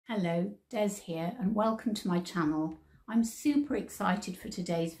Hello, Des here and welcome to my channel. I'm super excited for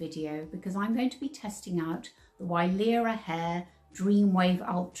today's video because I'm going to be testing out the Wylera Hair Dreamwave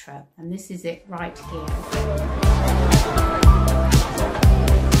Ultra, and this is it right here.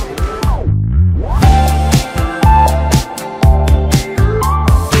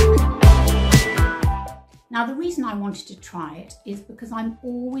 Now, the reason I wanted to try it is because I'm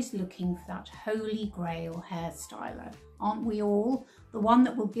always looking for that holy grail hairstyler, aren't we all? The one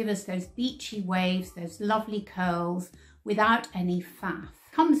that will give us those beachy waves, those lovely curls without any faff.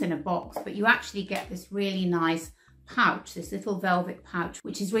 Comes in a box, but you actually get this really nice pouch, this little velvet pouch,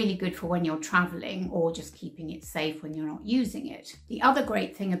 which is really good for when you're traveling or just keeping it safe when you're not using it. The other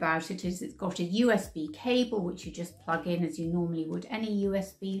great thing about it is it's got a USB cable, which you just plug in as you normally would any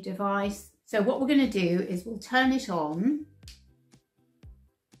USB device. So what we're going to do is we'll turn it on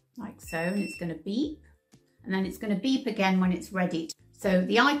like so, and it's going to beep, and then it's going to beep again when it's ready. So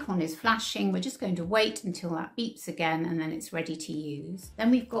the icon is flashing. We're just going to wait until that beeps again, and then it's ready to use. Then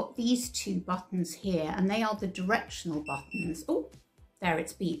we've got these two buttons here, and they are the directional buttons. Oh, there,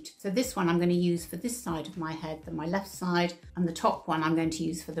 it's beeped. So this one I'm going to use for this side of my head, my left side, and the top one I'm going to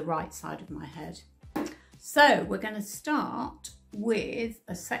use for the right side of my head. So we're going to start with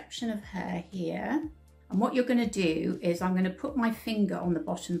a section of hair here, and what you're going to do is I'm going to put my finger on the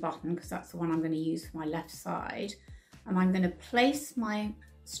bottom button because that's the one I'm going to use for my left side, and I'm going to place my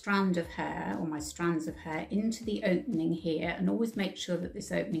strand of hair or my strands of hair into the opening here, and always make sure that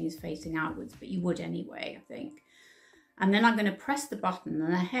this opening is facing outwards, but you would anyway, I think. And then I'm going to press the button,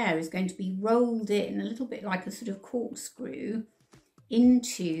 and the hair is going to be rolled in a little bit like a sort of corkscrew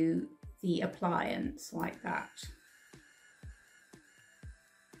into the appliance like that.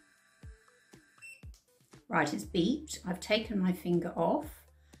 Right, it's beeped. I've taken my finger off,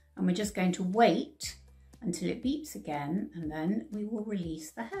 and we're just going to wait until it beeps again, and then we will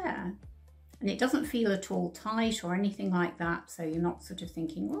release the hair. And it doesn't feel at all tight or anything like that, so you're not sort of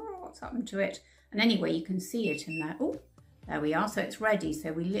thinking, oh, what's happened to it? And anyway, you can see it in there. Oh, there we are. So it's ready.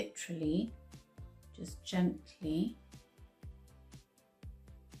 So we literally just gently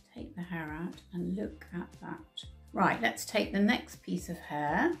take the hair out, and look at that. Right, let's take the next piece of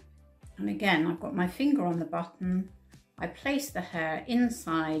hair. And again, I've got my finger on the button. I place the hair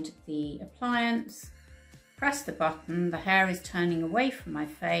inside the appliance, press the button, the hair is turning away from my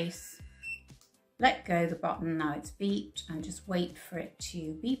face, let go the button, now it's beeped, and just wait for it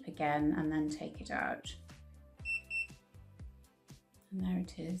to beep again and then take it out. And there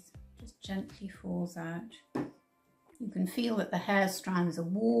it is, just gently falls out. You can feel that the hair strands are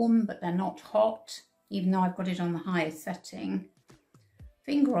warm, but they're not hot, even though I've got it on the highest setting.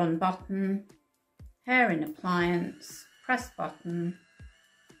 Finger on button, hair in appliance, press button,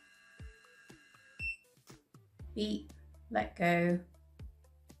 beep, let go,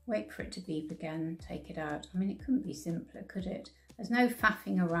 wait for it to beep again, take it out. I mean, it couldn't be simpler, could it? There's no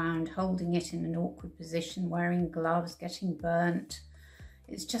faffing around, holding it in an awkward position, wearing gloves, getting burnt.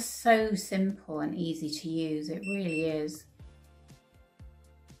 It's just so simple and easy to use, it really is.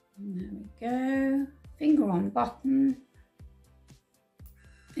 And there we go, finger on button.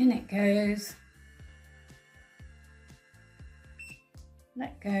 In it goes,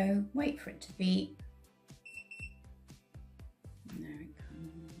 let go, wait for it to beep, and there it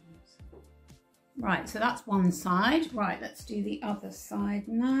comes. Right, so that's one side. Right, let's do the other side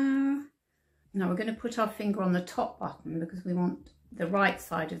now. Now we're going to put our finger on the top button because we want the right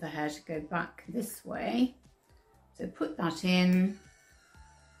side of the hair to go back this way. So put that in,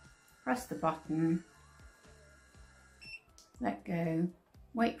 press the button, let go,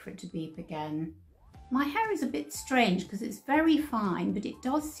 wait for it to beep again. My hair is a bit strange because it's very fine, but it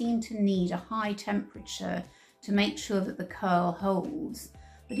does seem to need a high temperature to make sure that the curl holds.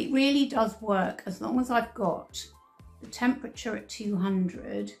 But it really does work as long as I've got the temperature at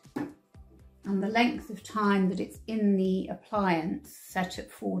 200 and the length of time that it's in the appliance set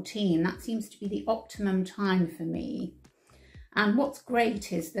at 14. That seems to be the optimum time for me. And what's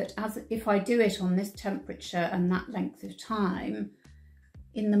great is that if I do it on this temperature and that length of time,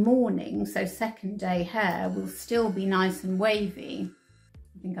 in the morning, so second day hair will still be nice and wavy.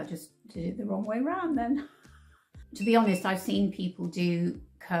 I think I just did it the wrong way around then. To be honest, I've seen people do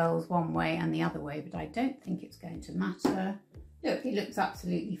curls one way and the other way, but I don't think it's going to matter. Look, it looks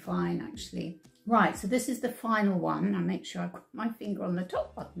absolutely fine actually. Right, so this is the final one. I'll make sure I've got my finger on the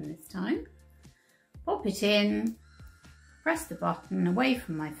top button this time. Pop it in, press the button away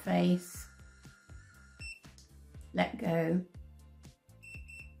from my face, let go.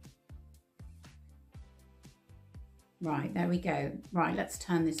 Right, there we go. Right, let's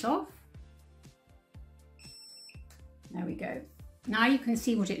turn this off. There we go. Now you can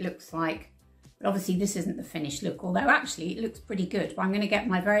see what it looks like. But obviously this isn't the finished look, although actually it looks pretty good. But I'm going to get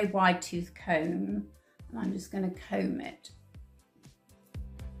my very wide tooth comb and I'm just going to comb it.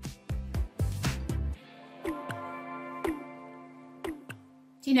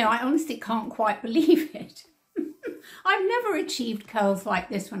 Do you know, I honestly can't quite believe it. I've never achieved curls like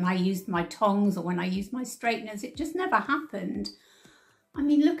this when I used my tongs or when I used my straighteners. It just never happened. I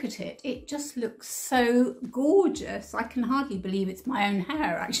mean, look at it. It just looks so gorgeous. I can hardly believe it's my own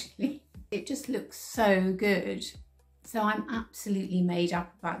hair, actually. It just looks so good. So I'm absolutely made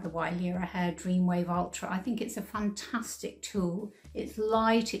up about the Wylera Hair Dreamwave Ultra. I think it's a fantastic tool. It's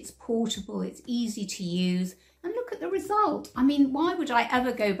light, it's portable, it's easy to use. And look at the result. I mean, why would I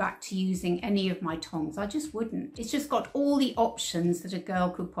ever go back to using any of my tongs? I just wouldn't. It's just got all the options that a girl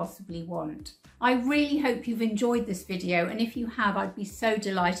could possibly want. I really hope you've enjoyed this video, and if you have, I'd be so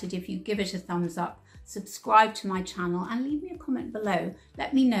delighted if you give it a thumbs up, subscribe to my channel and leave me a comment below.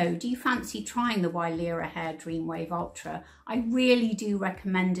 Let me know, do you fancy trying the Wylera Hair Dreamwave Ultra? I really do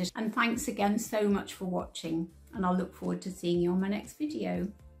recommend it, and thanks again so much for watching, and I'll look forward to seeing you on my next video.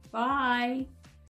 Bye!